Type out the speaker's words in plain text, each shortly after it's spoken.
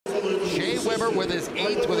Weber with his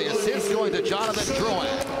 8th, with the assist going to Jonathan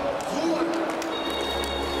Drouin.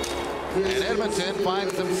 And Edmonton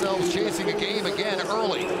finds themselves chasing a game again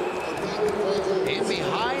early. In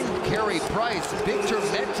behind Carey Price, Victor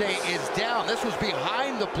Mete is down. This was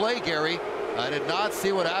behind the play, Gary. I did not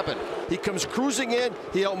see what happened. He comes cruising in,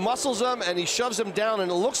 he outmuscles him, and he shoves him down,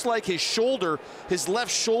 and it looks like his shoulder, his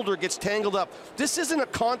left shoulder gets tangled up. This isn't a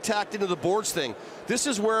contact into the boards thing. This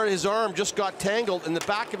is where his arm just got tangled, and the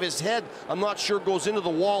back of his head, I'm not sure goes into the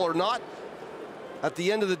wall or not. At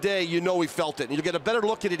the end of the day, you know he felt it. And you get a better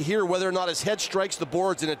look at it here, whether or not his head strikes the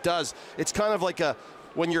boards, and it does. It's kind of like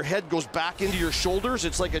when your head goes back into your shoulders,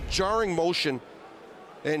 it's like a jarring motion.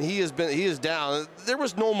 And he is down. There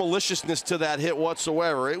was no maliciousness to that hit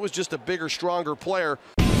whatsoever. It was just a bigger, stronger player.